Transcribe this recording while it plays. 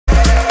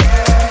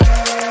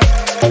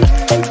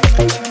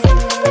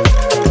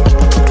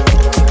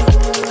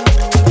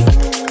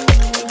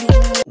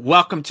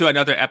welcome to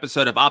another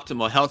episode of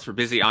Optimal Health for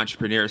Busy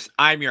Entrepreneurs.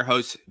 I'm your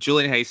host,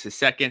 Julian Hayes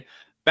II,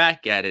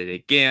 back at it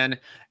again.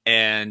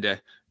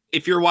 And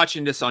if you're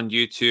watching this on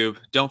YouTube,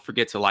 don't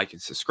forget to like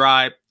and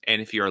subscribe.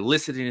 And if you're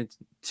listening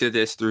to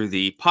this through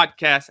the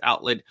podcast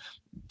outlet,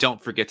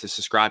 don't forget to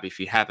subscribe if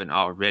you haven't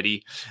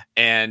already.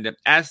 And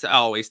as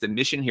always, the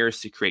mission here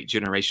is to create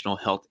generational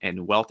health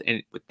and wealth.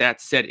 And with that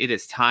said, it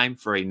is time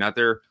for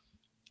another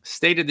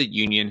State of the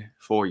Union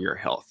for your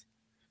health.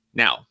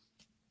 Now,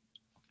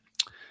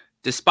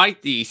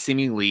 despite the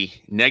seemingly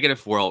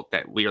negative world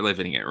that we are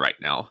living in right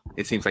now,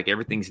 it seems like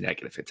everything's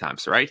negative at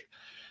times, right?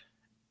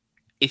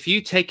 If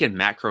you take a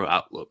macro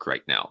outlook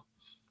right now,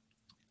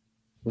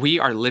 we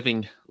are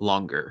living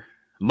longer,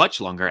 much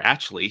longer,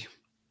 actually.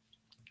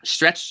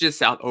 Stretch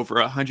this out over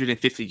a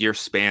 150-year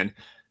span,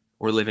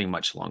 we're living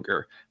much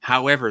longer.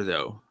 However,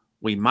 though,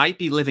 we might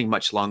be living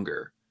much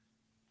longer,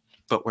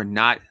 but we're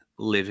not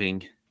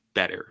living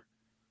better.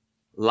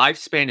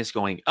 Lifespan is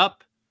going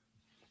up,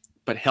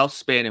 but health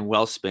span and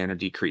wealth span are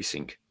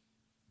decreasing.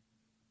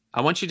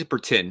 I want you to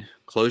pretend,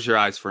 close your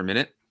eyes for a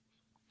minute,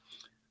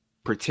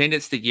 pretend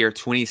it's the year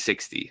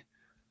 2060.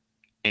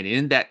 And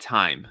in that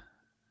time,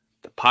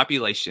 the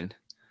population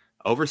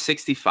over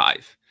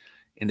 65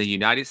 in the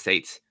United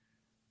States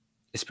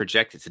is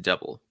projected to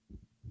double.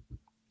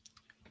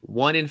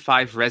 1 in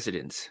 5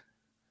 residents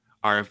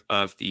are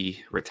of the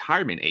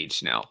retirement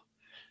age now.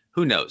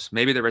 Who knows?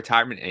 Maybe the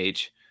retirement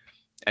age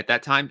at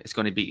that time is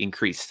going to be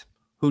increased.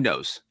 Who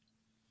knows?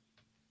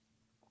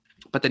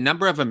 But the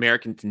number of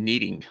Americans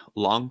needing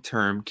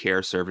long-term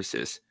care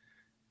services,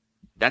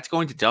 that's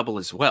going to double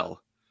as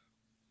well.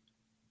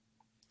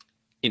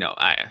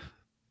 On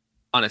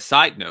a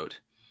side note,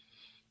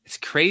 it's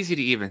crazy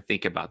to even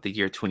think about the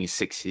year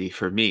 2060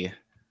 for me.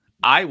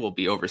 I will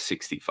be over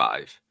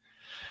 65.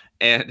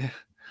 And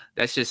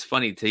that's just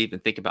funny to even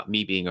think about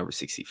me being over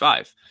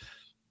 65.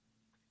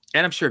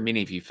 And I'm sure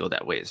many of you feel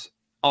that way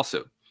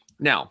also.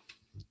 Now,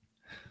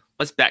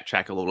 let's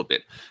backtrack a little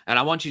bit. And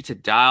I want you to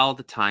dial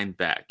the time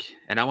back.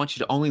 And I want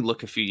you to only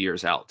look a few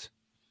years out.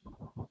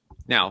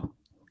 Now,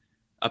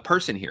 a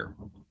person here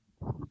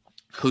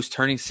who's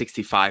turning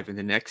 65 in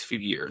the next few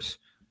years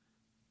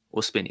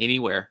will spend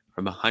anywhere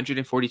from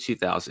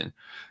 $142,000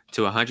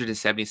 to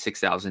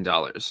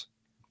 $176,000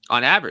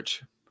 on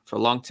average for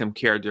long-term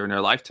care during their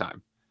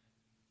lifetime.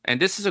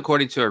 And this is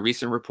according to a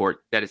recent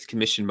report that is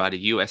commissioned by the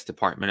U.S.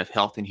 Department of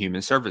Health and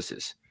Human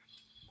Services.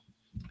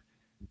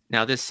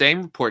 Now, this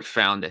same report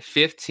found that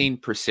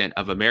 15%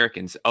 of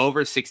Americans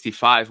over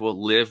 65 will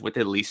live with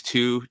at least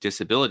 2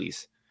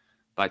 disabilities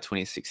by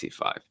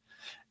 2065.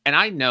 And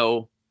I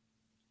know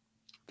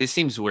this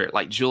seems weird.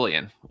 Like,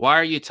 Julian, why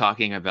are you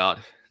talking about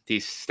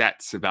these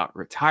stats about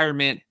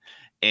retirement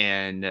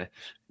and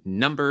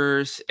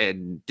numbers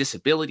and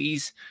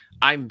disabilities?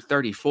 I'm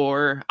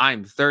 34,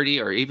 I'm 30,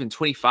 or even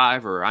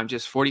 25, or I'm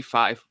just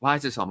 45. Why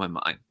is this on my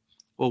mind?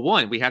 Well,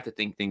 1, we have to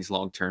think things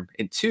long term.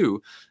 And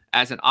 2,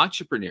 as an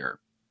entrepreneur,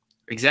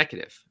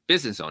 executive,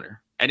 business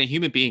owner, and a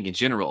human being in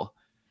general,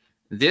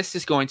 this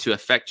is going to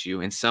affect you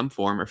in some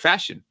form or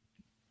fashion.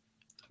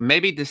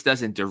 Maybe this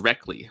doesn't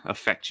directly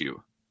affect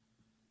you,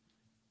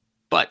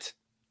 but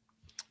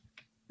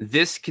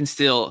this can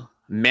still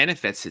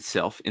manifest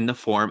itself in the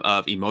form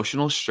of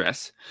emotional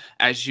stress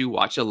as you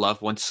watch a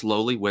loved one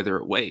slowly wither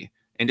away.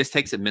 And this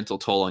takes a mental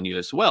toll on you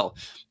as well.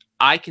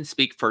 I can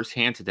speak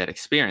firsthand to that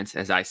experience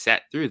as I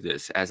sat through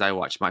this, as I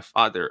watched my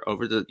father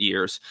over the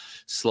years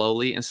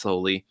slowly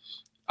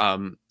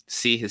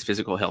see his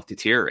physical health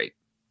deteriorate.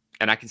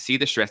 And I can see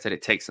the stress that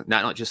it takes,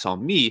 not just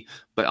on me,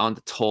 but on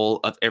the toll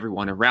of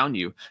everyone around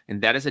you.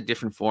 And that is a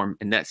different form,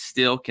 and that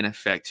still can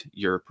affect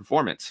your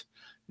performance.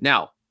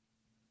 Now,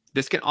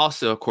 this can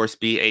also, of course,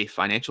 be a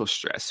financial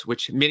stress,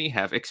 which many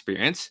have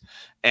experienced.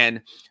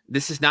 And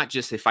this is not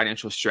just a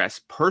financial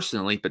stress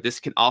personally, but this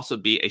can also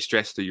be a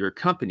stress to your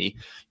company.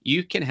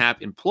 You can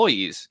have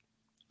employees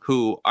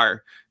who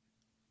are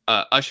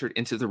ushered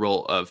into the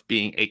role of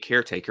being a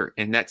caretaker,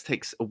 and that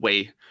takes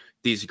away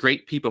these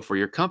great people for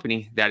your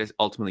company. That is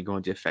ultimately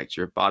going to affect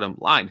your bottom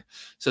line.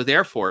 So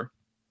therefore,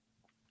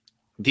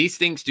 these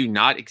things do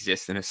not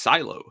exist in a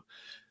silo.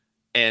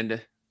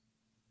 And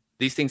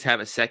these things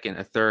have a second,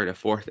 a third, a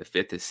fourth, a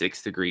fifth, a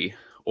sixth degree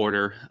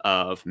order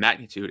of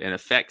magnitude and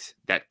effects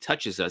that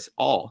touches us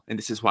all. And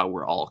this is why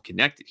we're all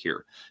connected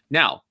here.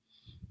 Now,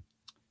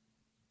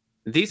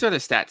 these are the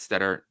stats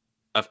that are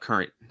of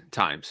current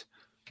times.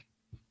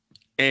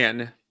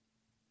 And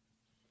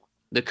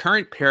the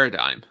current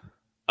paradigm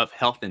of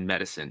health and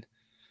medicine,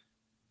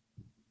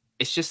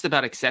 it's just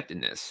about accepting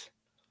this.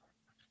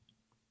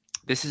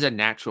 This is a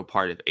natural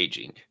part of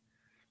aging.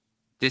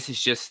 This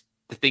is just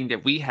the thing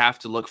that we have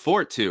to look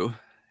forward to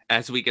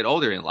as we get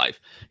older in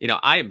life.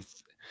 I am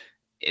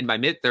in my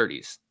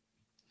mid-30s,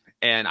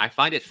 and I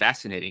find it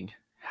fascinating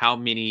how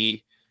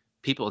many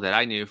people that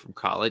I knew from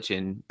college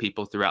and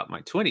people throughout my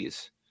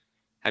 20s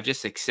have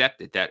just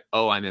accepted that,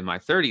 oh, I'm in my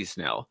 30s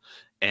now,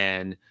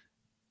 and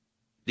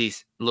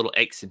these little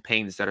aches and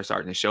pains that are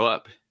starting to show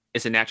up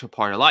is a natural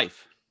part of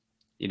life.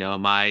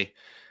 My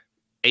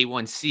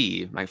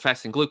A1C, my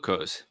fasting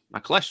glucose, my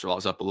cholesterol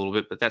is up a little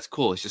bit, but that's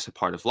cool. It's just a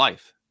part of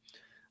life.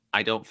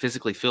 I don't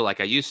physically feel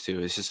like I used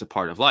to. It's just a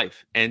part of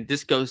life. And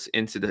this goes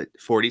into the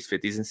 40s,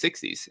 50s, and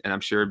 60s. And I'm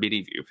sure many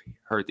of you have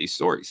heard these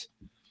stories.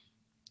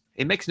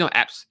 It makes no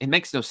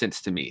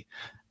sense to me.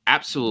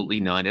 Absolutely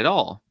none at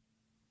all.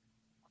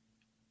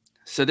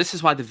 So this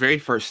is why the very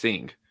first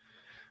thing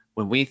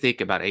when we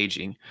think about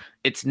aging,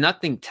 it's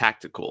nothing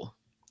tactical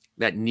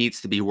that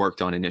needs to be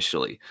worked on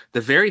initially.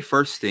 The very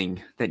first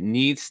thing that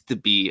needs to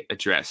be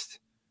addressed,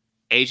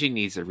 aging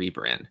needs a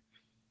rebrand.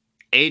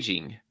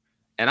 Aging,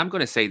 and I'm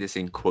going to say this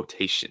in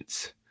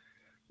quotations,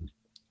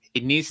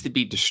 it needs to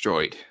be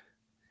destroyed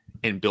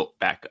and built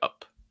back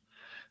up,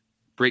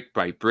 brick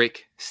by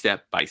brick,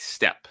 step by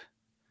step.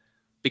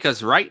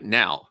 Because right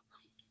now,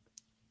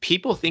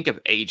 people think of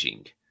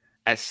aging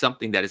as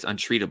something that is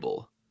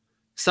untreatable,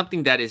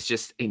 something that is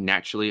just a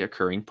naturally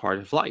occurring part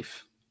of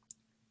life.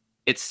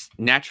 It's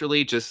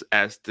naturally just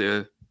as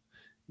the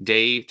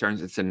day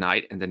turns into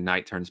night and the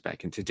night turns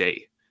back into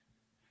day.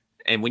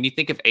 And when you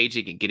think of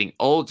aging and getting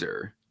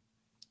older,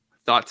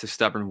 thoughts of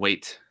stubborn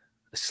weight,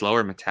 a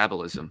slower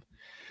metabolism,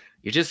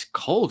 you're just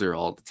colder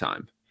all the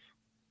time.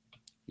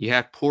 You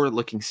have poor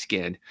looking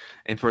skin.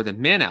 And for the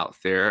men out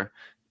there,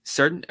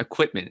 certain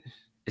equipment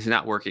is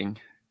not working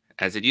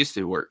as it used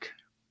to work.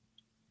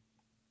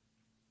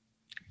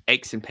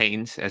 Aches and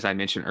pains, as I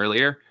mentioned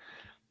earlier,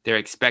 they're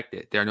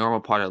expected. They're a normal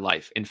part of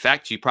life. In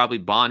fact, you probably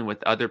bond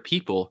with other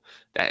people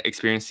that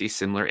experience these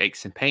similar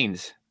aches and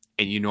pains,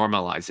 and you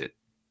normalize it.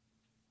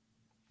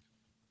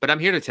 But I'm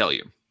here to tell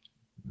you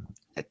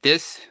that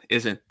this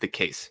isn't the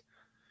case.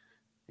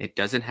 It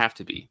doesn't have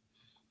to be.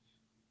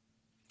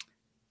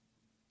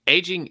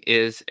 Aging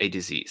is a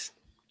disease,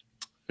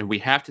 and we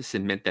have to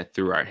cement that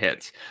through our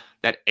heads,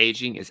 that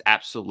aging is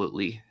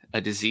absolutely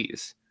a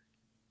disease.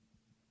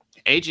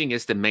 Aging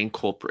is the main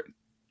culprit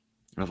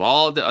of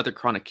all the other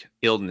chronic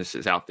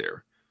illnesses out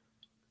there.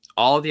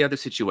 All the other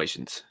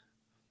situations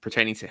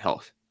pertaining to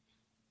health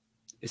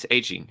is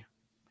aging.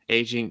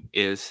 Aging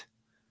is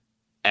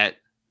at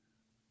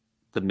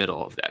the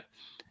middle of that.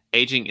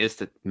 Aging is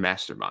the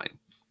mastermind.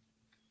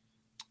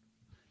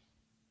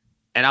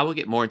 And I will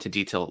get more into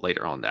detail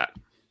later on that.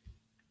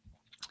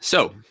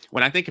 So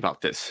when I think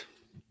about this,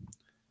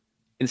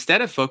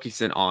 instead of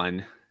focusing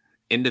on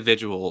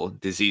individual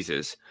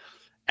diseases,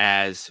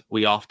 as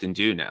we often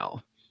do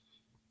now,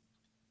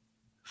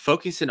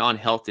 focusing on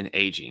health and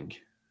aging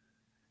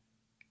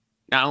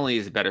not only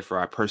is it better for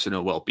our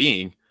personal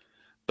well-being,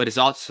 but it's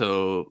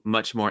also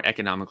much more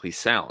economically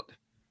sound.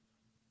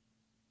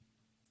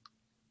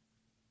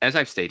 As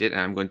I've stated, and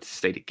I'm going to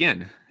state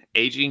again,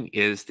 aging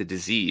is the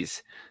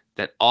disease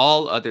that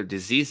all other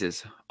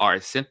diseases are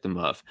a symptom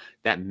of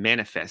that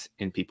manifest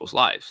in people's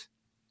lives.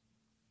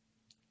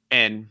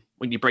 And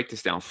when you break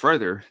this down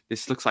further,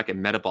 this looks like a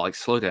metabolic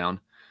slowdown,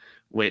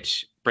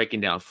 which, breaking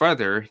down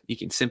further, you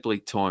can simply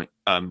coin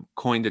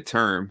the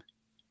term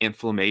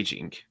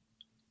inflammaging.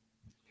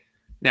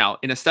 Now,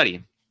 in a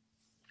study,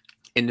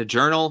 in the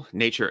journal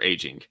Nature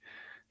Aging,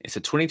 it's a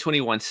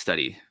 2021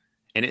 study,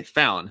 and it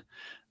found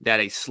that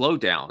a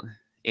slowdown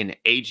in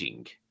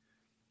aging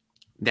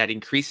that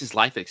increases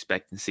life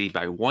expectancy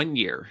by 1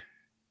 year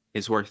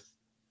is worth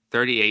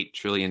 $38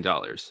 trillion.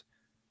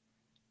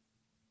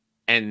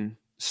 And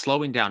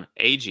slowing down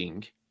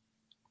aging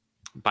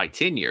by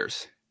 10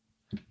 years,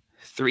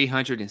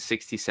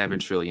 $367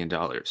 trillion.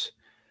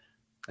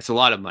 That's a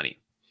lot of money.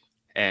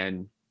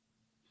 And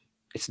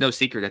it's no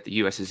secret that the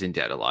U.S. is in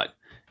debt a lot.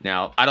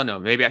 Now, I don't know,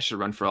 maybe I should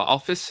run for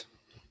office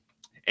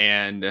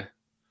and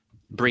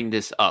bring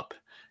this up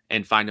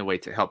and find a way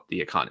to help the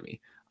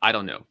economy. I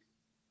don't know.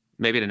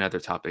 Maybe at another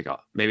topic,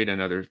 maybe at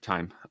another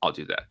time, I'll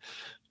do that.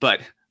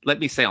 But let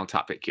me stay on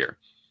topic here.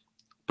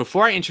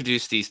 Before I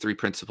introduce these 3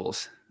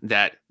 principles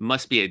that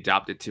must be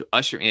adopted to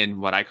usher in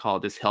what I call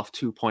this Health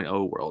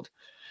 2.0 world,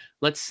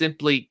 let's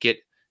simply get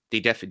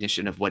the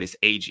definition of what is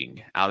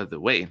aging out of the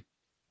way.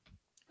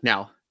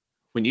 Now,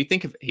 when you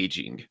think of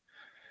aging,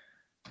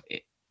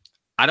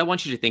 I don't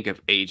want you to think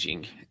of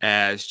aging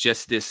as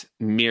just this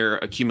mere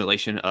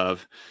accumulation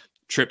of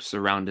trips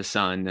around the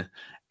sun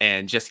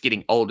and just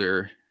getting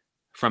older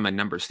from a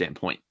number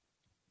standpoint.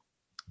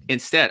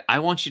 Instead, I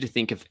want you to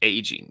think of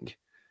aging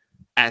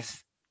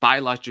as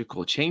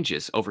biological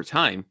changes over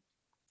time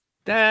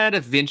that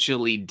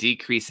eventually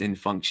decrease in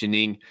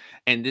functioning,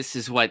 and this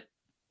is what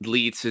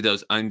leads to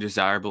those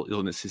undesirable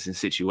illnesses and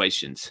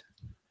situations.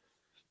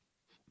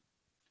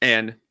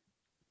 And,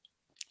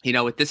 you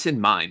know, with this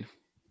in mind,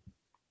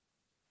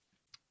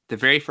 the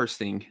very first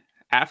thing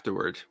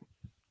afterward,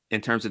 in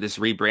terms of this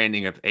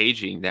rebranding of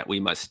aging that we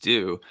must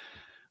do,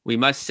 we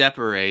must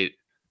separate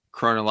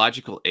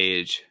chronological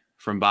age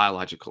from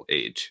biological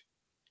age.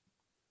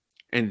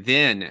 And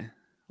then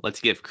let's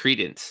give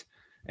credence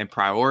and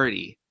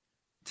priority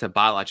to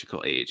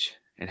biological age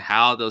and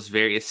how those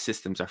various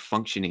systems are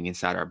functioning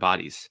inside our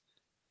bodies.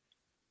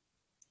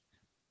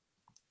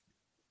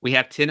 We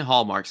have 10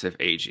 hallmarks of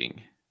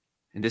aging,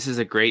 and this is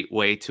a great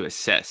way to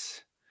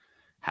assess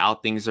how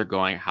things are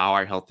going, how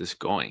our health is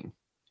going.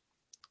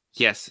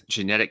 Yes,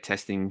 genetic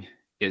testing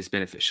is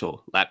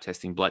beneficial. Lab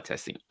testing, blood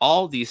testing,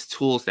 all these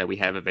tools that we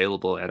have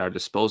available at our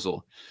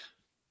disposal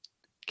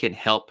can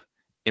help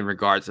in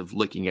regards of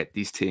looking at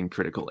these 10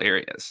 critical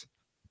areas.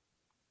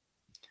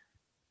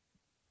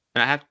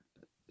 And I have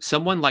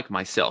someone like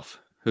myself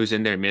who's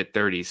in their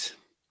mid-30s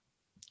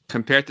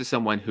compared to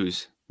someone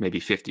who's maybe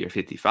 50 or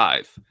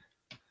 55.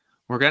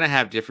 We're going to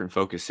have different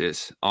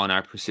focuses on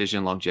our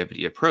precision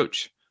longevity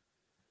approach.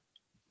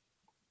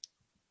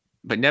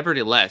 But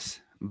nevertheless,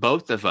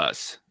 both of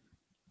us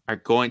are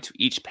going to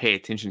each pay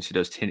attention to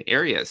those 10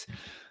 areas.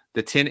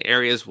 The 10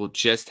 areas will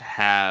just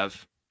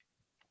have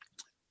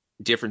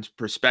different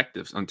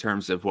perspectives in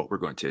terms of what we're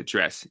going to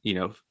address. You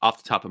know,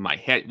 off the top of my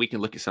head, we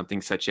can look at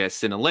something such as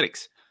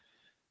senolytics.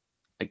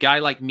 A guy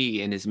like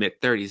me in his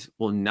mid-30s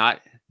will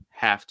not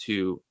have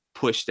to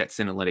push that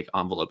senolytic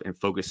envelope and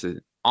focus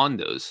on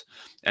those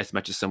as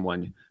much as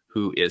someone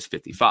who is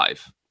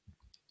 55.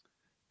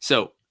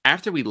 So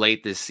after we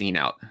laid this scene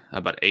out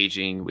about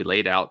aging, we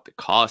laid out the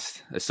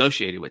cost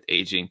associated with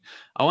aging,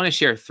 I want to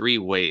share 3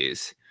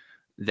 ways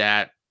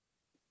that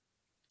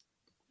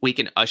we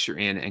can usher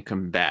in and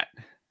combat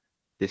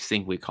this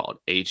thing we call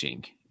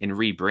aging and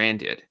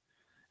rebrand it.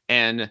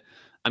 And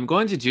I'm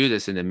going to do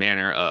this in the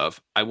manner of,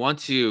 I want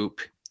to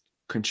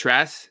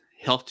contrast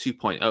Health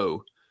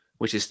 2.0,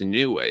 which is the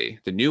new way,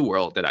 the new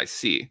world that I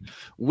see,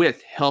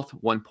 with Health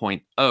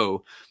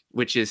 1.0,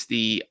 which is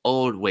the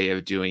old way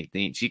of doing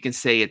things. You can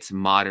say it's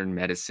modern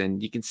medicine.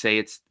 You can say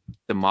it's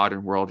the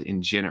modern world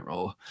in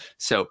general.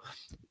 So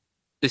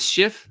the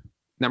shift,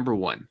 number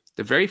 1,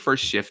 the very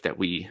first shift that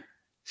we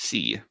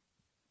see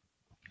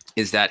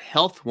is that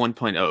Health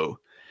 1.0,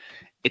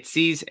 it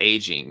sees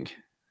aging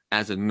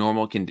as a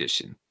normal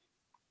condition,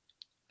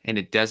 and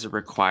it doesn't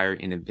require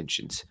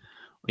interventions.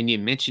 When you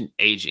mention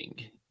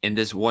aging in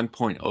this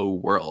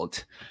 1.0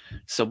 world,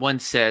 someone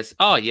says,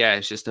 oh yeah,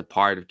 it's just a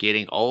part of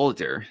getting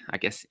older, I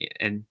guess.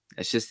 And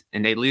it's just,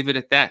 and they leave it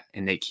at that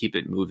and they keep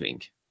it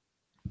moving.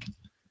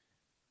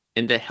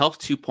 In the Health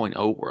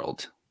 2.0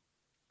 world,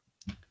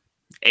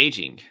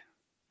 aging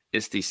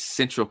is the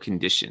central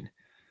condition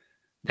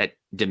that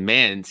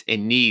demands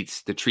and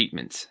needs the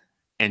treatments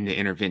and the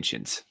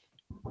interventions.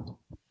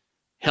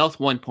 Health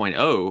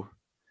 1.0,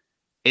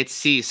 it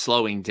sees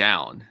slowing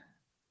down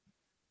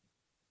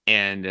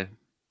and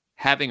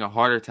having a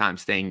harder time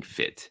staying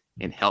fit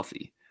and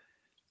healthy.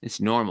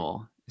 It's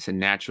normal. It's a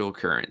natural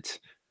current.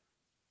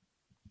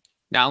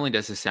 Not only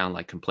does it sound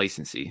like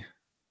complacency,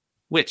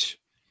 which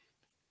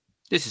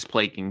this is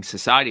plaguing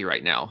society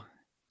right now.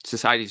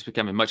 Society is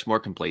becoming much more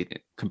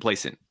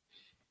complacent.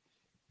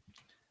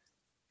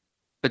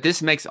 But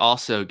this makes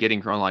also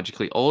getting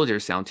chronologically older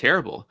sound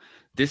terrible.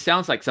 This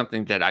sounds like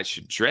something that I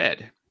should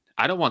dread.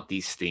 I don't want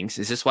these things.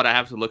 Is this what I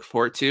have to look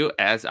forward to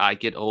as I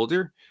get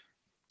older?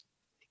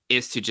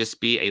 Is to just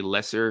be a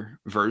lesser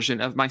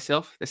version of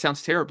myself? That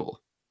sounds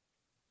terrible.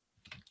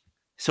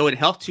 So in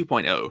Health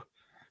 2.0,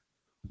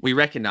 we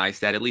recognize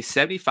that at least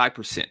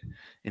 75%,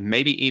 and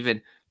maybe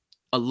even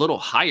a little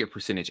higher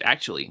percentage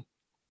actually,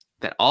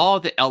 that all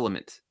the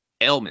ailments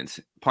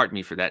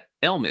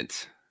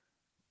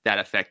that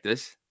affect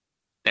us,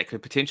 that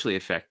could potentially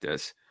affect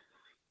us,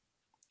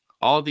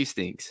 all of these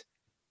things,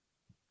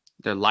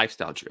 they're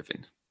lifestyle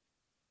driven.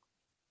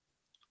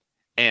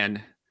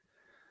 And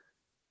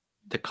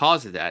the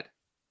cause of that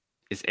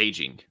is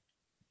aging.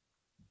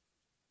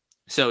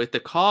 So if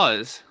the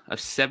cause of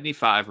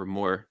 75 or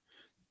more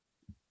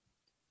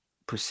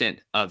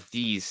 % of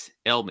these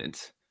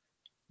ailments,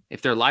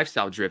 if they're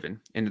lifestyle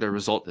driven and they're a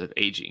result of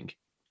aging,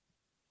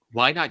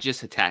 why not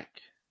just attack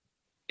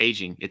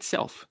aging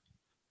itself?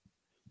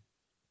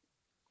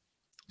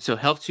 So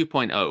Health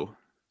 2.0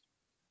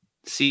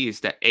 sees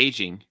that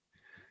aging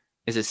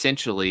is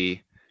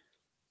essentially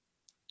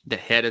the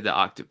head of the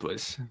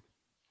octopus,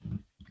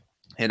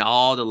 and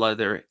all the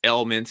other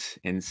ailments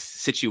and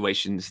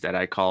situations that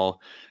I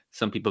call,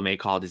 some people may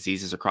call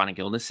diseases or chronic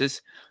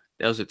illnesses,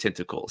 those are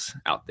tentacles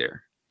out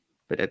there.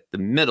 But at the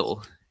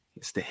middle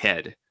is the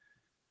head,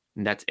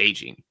 and that's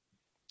aging.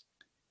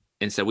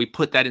 And so we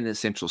put that in the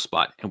central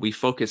spot and we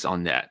focus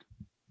on that.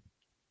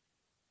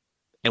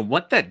 And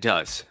what that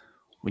does,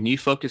 when you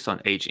focus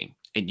on aging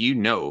and you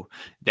know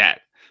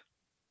that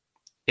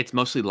it's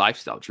mostly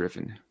lifestyle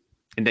driven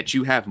and that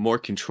you have more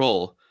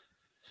control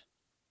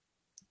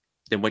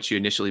than what you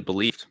initially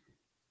believed,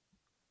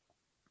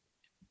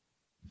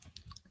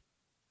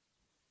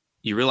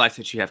 you realize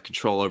that you have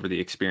control over the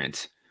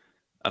experience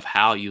of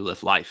how you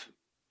live life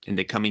in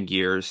the coming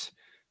years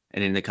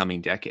and in the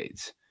coming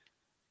decades.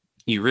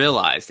 You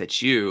realize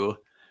that you,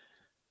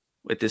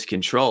 with this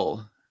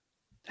control,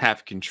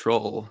 have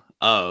control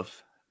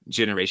of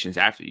generations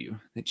after you,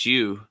 that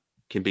you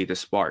can be the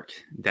spark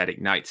that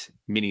ignites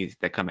many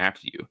that come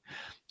after you.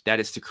 That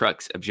is the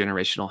crux of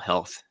generational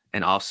health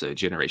and also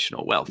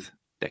generational wealth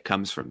that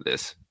comes from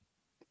this.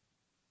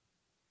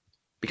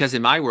 Because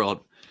in my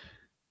world,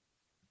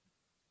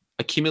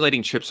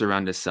 accumulating trips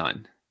around the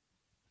sun,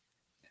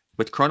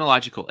 with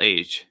chronological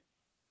age,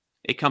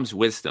 it comes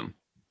wisdom.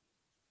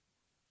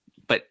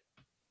 But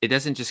it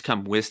doesn't just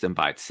come wisdom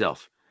by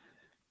itself.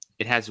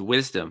 It has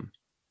wisdom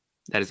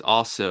that is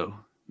also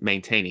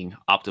maintaining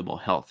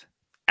optimal health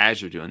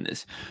as you're doing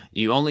this.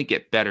 You only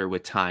get better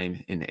with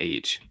time and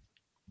age.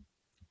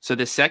 So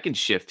the second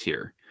shift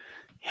here,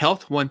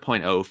 Health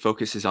 1.0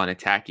 focuses on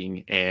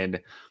attacking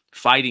and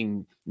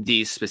fighting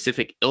these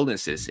specific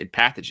illnesses and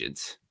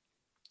pathogens.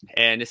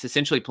 And it's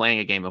essentially playing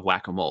a game of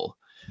whack-a-mole.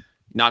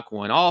 Knock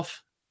one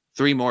off,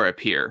 three more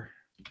appear.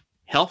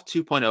 Health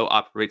 2.0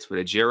 operates with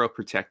a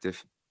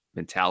geroprotective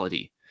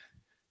mentality.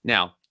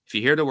 Now, if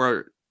you hear the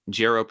word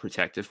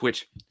geroprotective,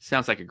 which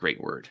sounds like a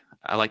great word,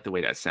 I like the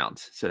way that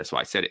sounds, so that's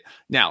why I said it.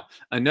 Now,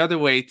 another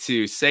way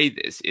to say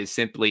this is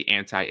simply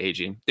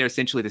anti-aging. They're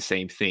essentially the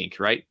same thing,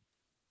 right?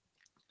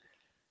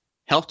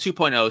 Health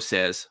 2.0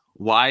 says,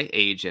 why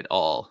age at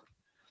all?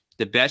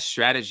 The best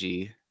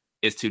strategy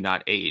is to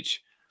not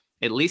age,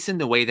 at least in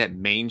the way that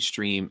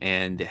mainstream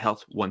and the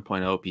Health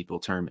 1.0 people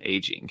term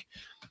aging.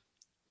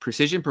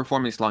 Precision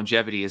performance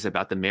longevity is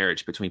about the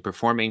marriage between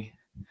performing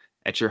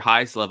at your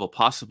highest level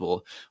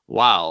possible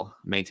while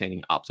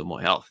maintaining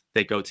optimal health.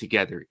 They go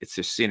together. It's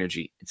a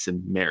synergy. It's a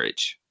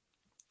marriage.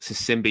 It's a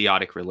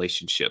symbiotic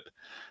relationship.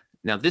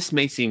 Now, this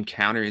may seem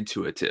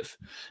counterintuitive,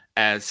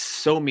 as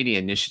so many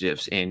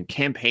initiatives and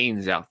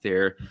campaigns out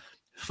there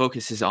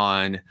focuses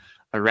on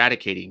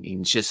eradicating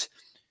and just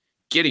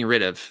getting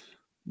rid of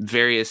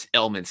various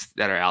ailments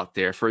that are out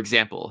there. For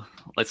example,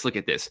 let's look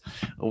at this.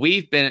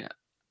 We've been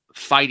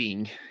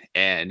fighting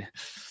and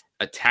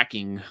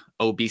attacking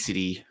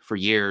obesity for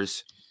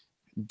years.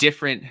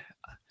 Different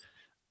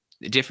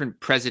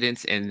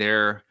presidents and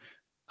their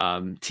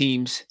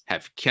teams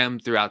have come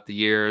throughout the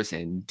years,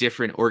 and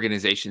different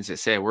organizations that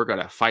say we're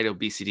going to fight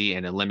obesity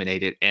and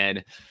eliminate it.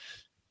 And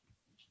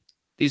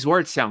these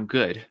words sound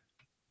good,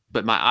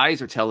 but my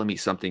eyes are telling me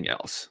something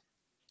else.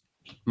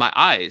 My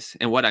eyes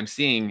and what I'm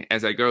seeing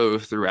as I go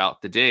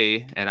throughout the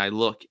day, and I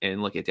look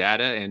at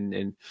data,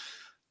 and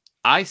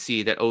I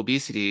see that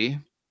obesity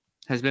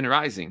has been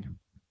rising.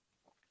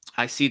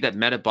 I see that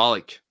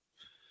metabolic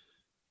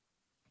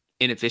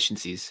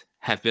inefficiencies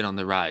have been on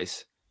the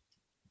rise.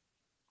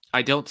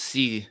 I don't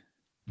see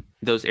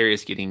those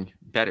areas getting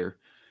better.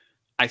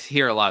 I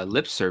hear a lot of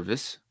lip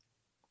service,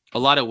 a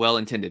lot of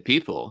well-intended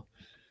people,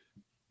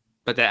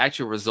 but the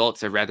actual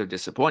results are rather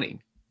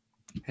disappointing.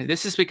 And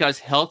this is because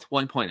Health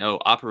 1.0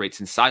 operates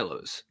in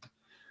silos.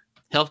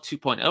 Health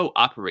 2.0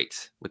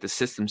 operates with a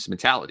systems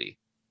mentality.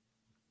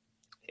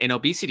 In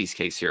obesity's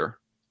case here,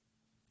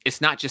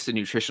 it's not just a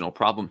nutritional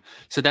problem.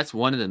 So that's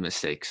one of the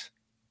mistakes.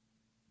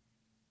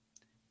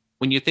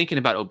 When you're thinking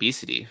about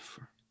obesity,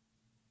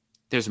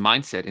 there's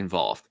mindset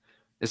involved.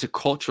 There's a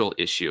cultural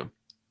issue.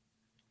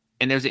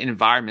 And there's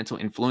environmental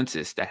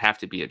influences that have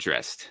to be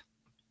addressed.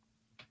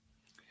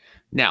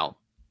 Now,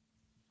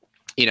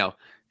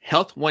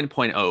 Health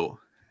 1.0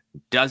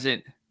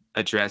 doesn't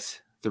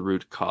address the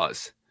root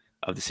cause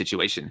of the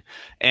situation.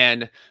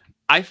 And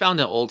I found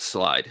an old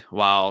slide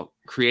while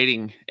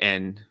creating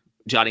and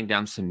jotting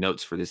down some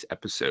notes for this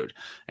episode.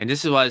 And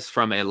this was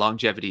from a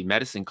longevity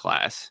medicine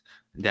class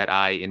that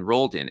I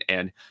enrolled in.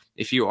 And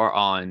if you are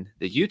on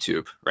the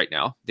YouTube right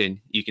now,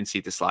 then you can see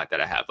the slide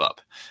that I have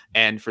up.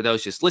 And for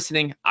those just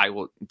listening, I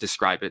will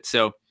describe it.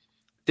 So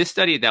this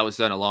study that was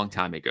done a long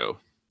time ago,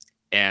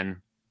 and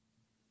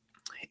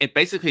it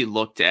basically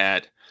looked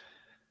at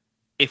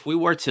if we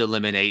were to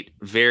eliminate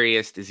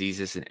various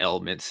diseases and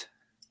ailments,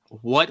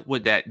 what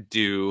would that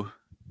do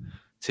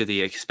to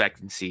the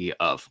expectancy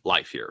of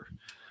life here?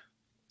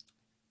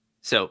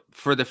 So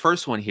for the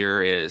first one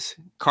here is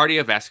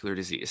cardiovascular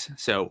disease.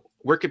 So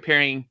we're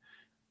comparing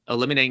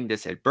eliminating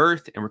this at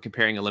birth, and we're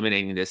comparing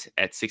eliminating this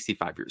at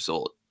 65 years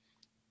old.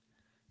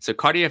 So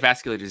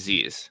cardiovascular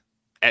disease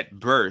at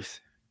birth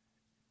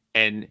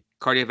and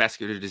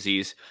cardiovascular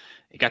disease,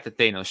 it got the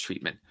Thanos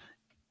treatment.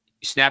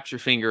 You snapped your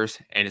fingers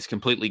and it's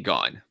completely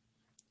gone.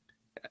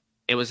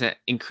 It was an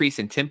increase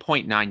in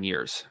 10.9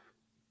 years.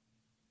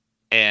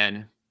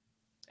 And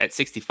at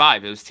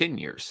 65, it was 10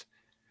 years.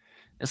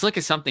 Let's look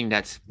at something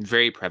that's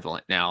very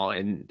prevalent now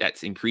and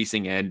that's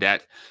increasing and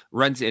that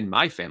runs in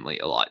my family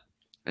a lot,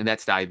 and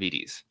that's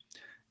diabetes.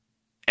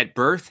 At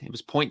birth, it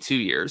was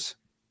 0.2 years,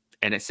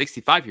 and at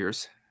 65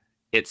 years,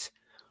 it's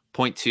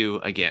 0.2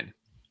 again.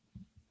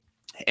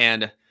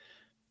 And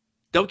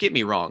don't get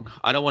me wrong,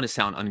 I don't want to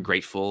sound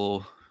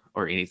ungrateful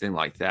or anything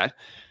like that.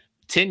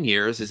 10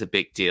 years is a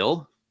big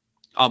deal.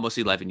 Almost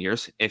 11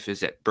 years. If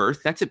it's at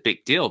birth, that's a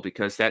big deal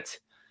because that's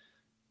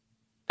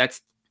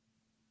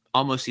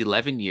almost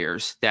 11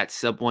 years that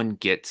someone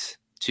gets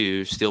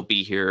to still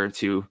be here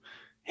to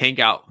hang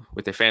out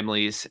with their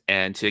families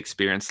and to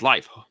experience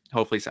life.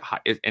 Hopefully it's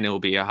and it will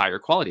be a higher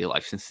quality of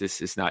life since this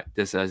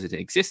doesn't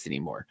exist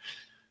anymore.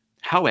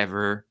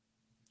 However,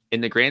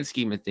 in the grand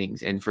scheme of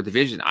things, and for the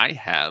vision I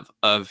have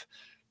of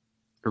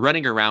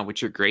running around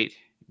with your great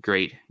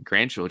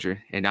grandchildren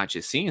and not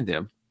just seeing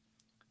them,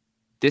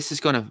 this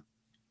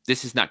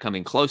is not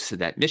coming close to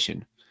that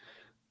mission,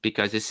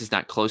 because this is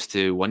not close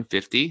to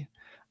 150.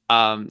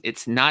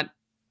 It's not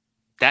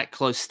that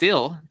close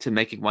still to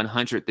making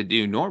 100 the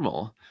new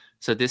normal.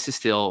 So this is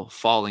still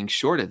falling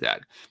short of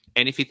that.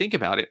 And if you think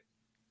about it,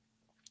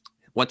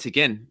 once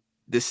again,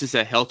 this is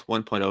a health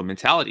 1.0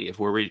 mentality if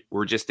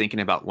we're just thinking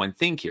about one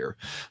thing here,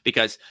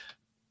 because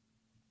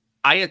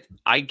I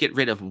get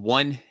rid of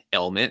one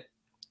ailment,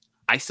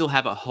 I still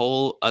have a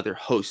whole other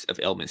host of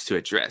ailments to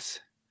address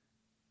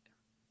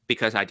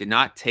because I did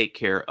not take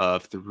care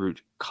of the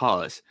root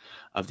cause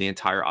of the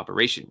entire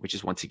operation, which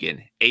is once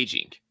again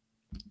aging.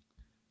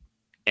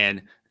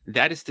 And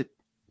that is the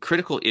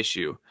critical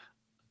issue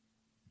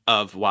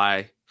of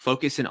why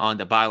focusing on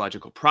the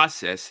biological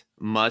process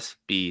must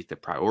be the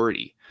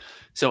priority.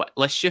 So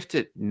let's shift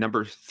to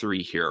number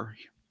 3 here.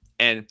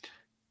 And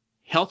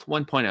Health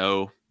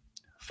 1.0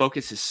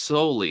 focuses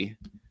solely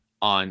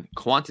on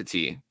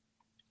quantity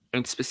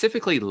and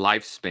specifically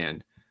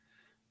lifespan,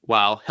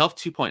 while Health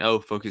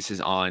 2.0 focuses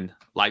on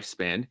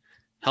lifespan,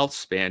 health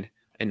span,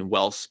 and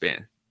wealth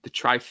span, the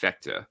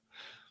trifecta.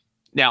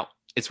 Now,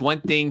 it's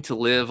one thing to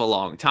live a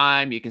long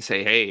time. You can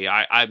say, hey,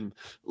 I'm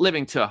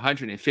living to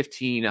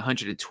 115,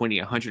 120,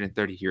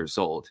 130 years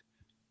old.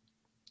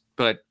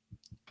 But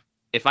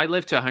if I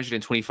live to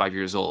 125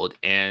 years old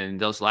and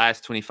those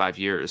last 25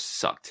 years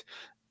sucked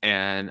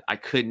and I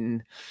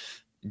couldn't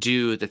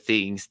do the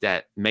things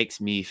that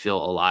makes me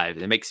feel alive,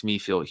 that makes me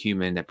feel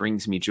human, that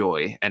brings me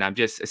joy, and I'm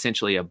just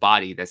essentially a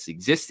body that's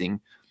existing,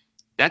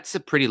 that's a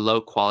pretty low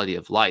quality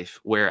of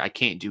life where I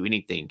can't do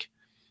anything.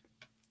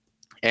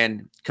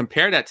 And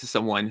compare that to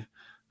someone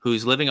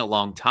who's living a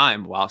long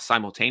time while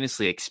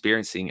simultaneously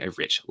experiencing a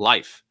rich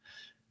life.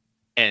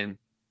 And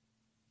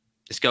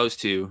this goes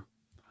to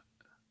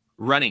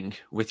running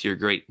with your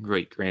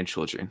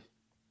great-great-grandchildren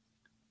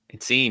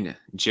and seeing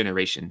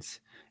generations,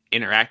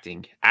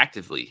 interacting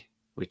actively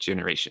with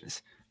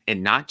generations,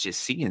 and not just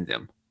seeing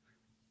them.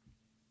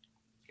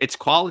 It's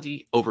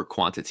quality over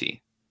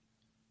quantity.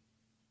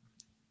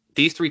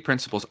 These 3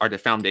 principles are the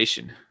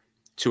foundation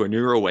to a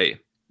neural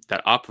way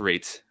that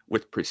operates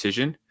with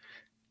precision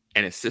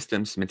and a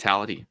systems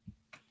mentality.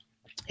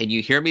 And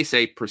you hear me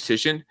say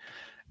precision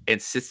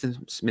and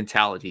systems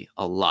mentality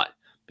a lot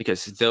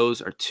because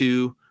those are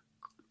 2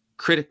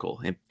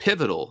 critical and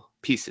pivotal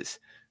pieces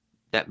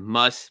that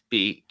must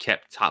be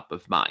kept top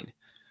of mind.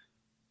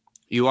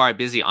 You are a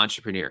busy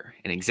entrepreneur,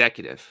 an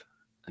executive,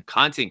 a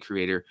content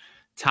creator.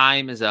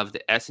 Time is of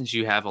the essence.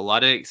 You have a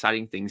lot of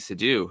exciting things to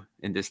do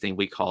in this thing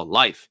we call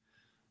life.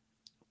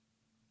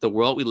 The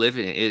world we live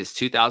in is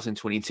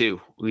 2022.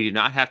 We do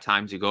not have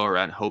time to go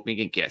around hoping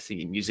and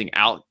guessing and using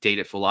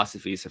outdated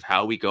philosophies of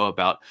how we go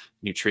about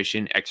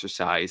nutrition,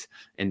 exercise,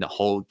 and the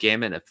whole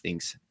gamut of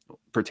things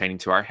pertaining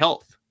to our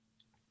health.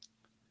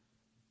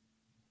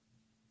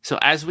 So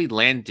as we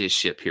land this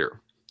ship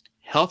here,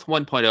 Health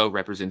 1.0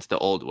 represents the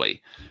old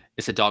way.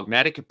 It's a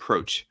dogmatic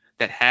approach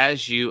that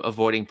has you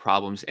avoiding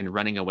problems and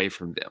running away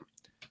from them.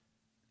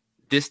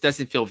 This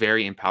doesn't feel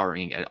very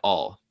empowering at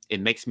all.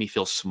 It makes me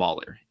feel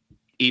smaller,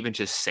 even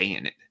just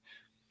saying it.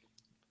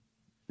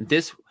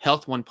 This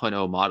Health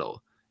 1.0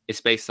 model is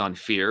based on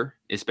fear,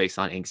 it's based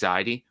on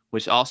anxiety,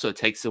 which also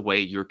takes away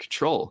your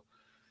control.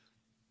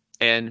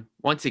 And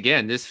once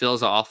again, this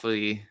feels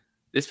awfully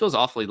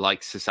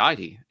like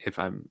society.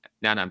 Now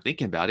that I'm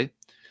thinking about it,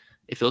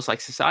 it feels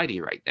like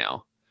society right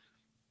now.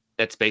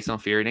 That's based on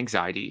fear and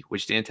anxiety,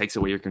 which then takes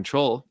away your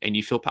control and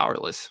you feel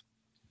powerless.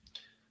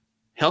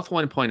 Health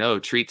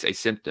 1.0 treats a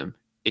symptom.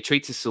 It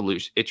treats a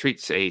solution. It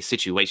treats a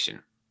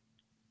situation.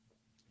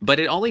 But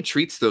it only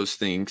treats those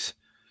things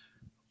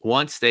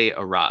once they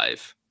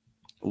arrive.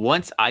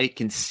 Once I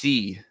can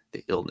see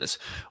the illness.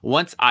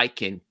 Once I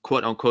can,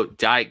 quote unquote,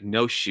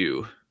 diagnose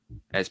you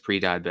as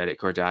pre-diabetic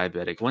or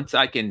diabetic. Once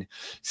I can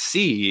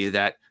see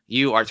that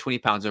you are 20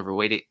 pounds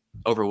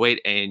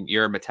overweight and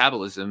your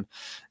metabolism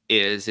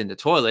is in the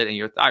toilet and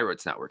your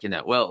thyroid's not working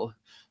that well.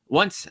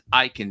 Once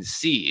I can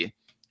see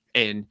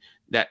and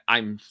that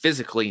I'm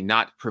physically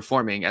not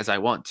performing as I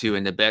want to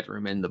in the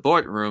bedroom and the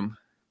boardroom,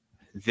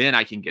 then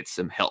I can get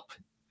some help.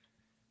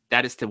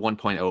 That is the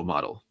 1.0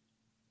 model.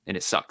 And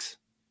it sucks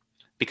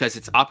because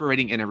it's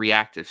operating in a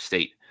reactive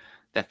state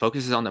that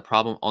focuses on the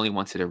problem only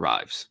once it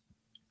arrives.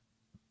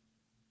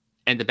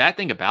 And the bad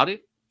thing about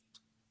it,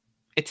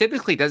 it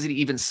typically doesn't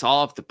even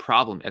solve the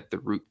problem at the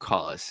root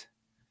cause.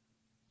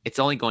 It's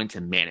only going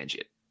to manage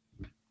it.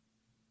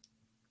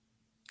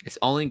 It's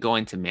only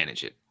going to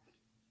manage it.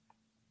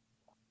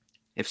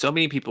 If so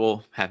many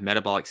people have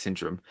metabolic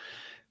syndrome,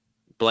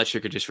 blood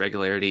sugar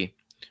dysregularity,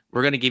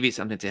 we're going to give you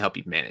something to help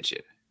you manage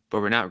it,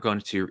 but we're not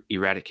going to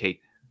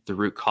eradicate the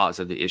root cause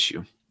of the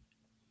issue.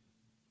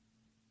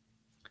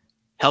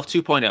 Health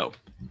 2.0,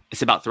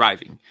 it's about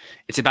thriving.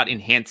 It's about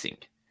enhancing.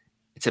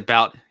 It's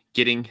about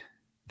getting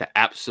the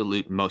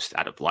absolute most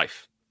out of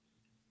life.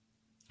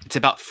 It's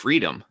about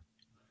freedom.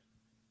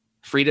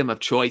 Freedom of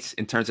choice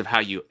in terms of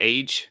how you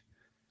age,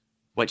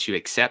 what you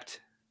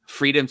accept,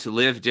 freedom to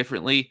live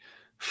differently,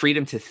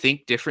 freedom to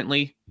think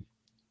differently,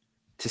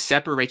 to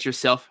separate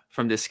yourself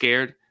from the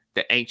scared,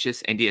 the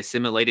anxious, and the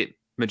assimilated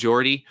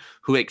majority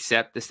who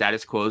accept the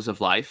status quos of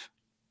life.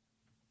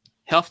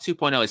 Health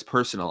 2.0 is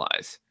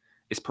personalized,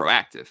 it's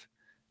proactive,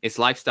 it's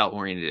lifestyle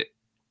oriented,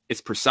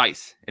 it's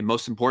precise, and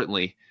most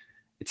importantly,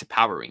 it's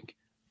empowering.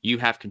 You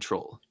have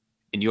control,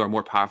 and you are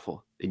more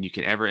powerful than you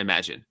can ever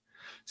imagine.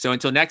 So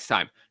until next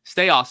time,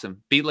 stay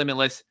awesome, be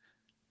limitless,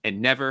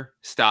 and never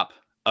stop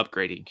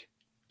upgrading.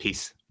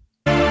 Peace.